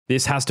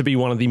This has to be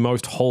one of the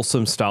most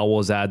wholesome Star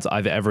Wars ads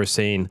I've ever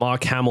seen.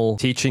 Mark Hamill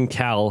teaching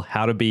Cal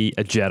how to be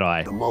a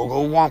Jedi. The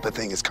Mogul Wampa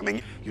thing is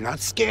coming. You're not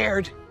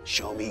scared.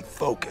 Show me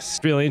focus.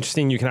 It's really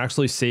interesting. You can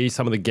actually see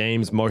some of the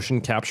game's motion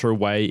capture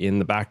away in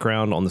the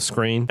background on the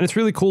screen. And it's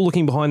really cool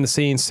looking behind the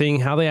scenes, seeing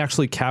how they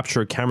actually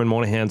capture Cameron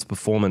Monaghan's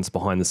performance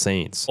behind the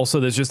scenes. Also,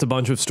 there's just a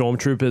bunch of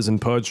stormtroopers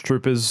and purge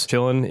troopers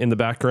chilling in the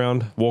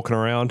background, walking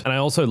around. And I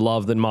also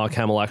love that Mark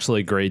Hamill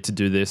actually agreed to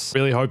do this.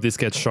 Really hope this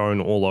gets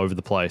shown all over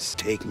the place.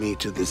 Take me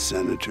to the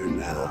senator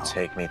now.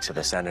 Take me to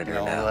the senator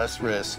No now. less risk.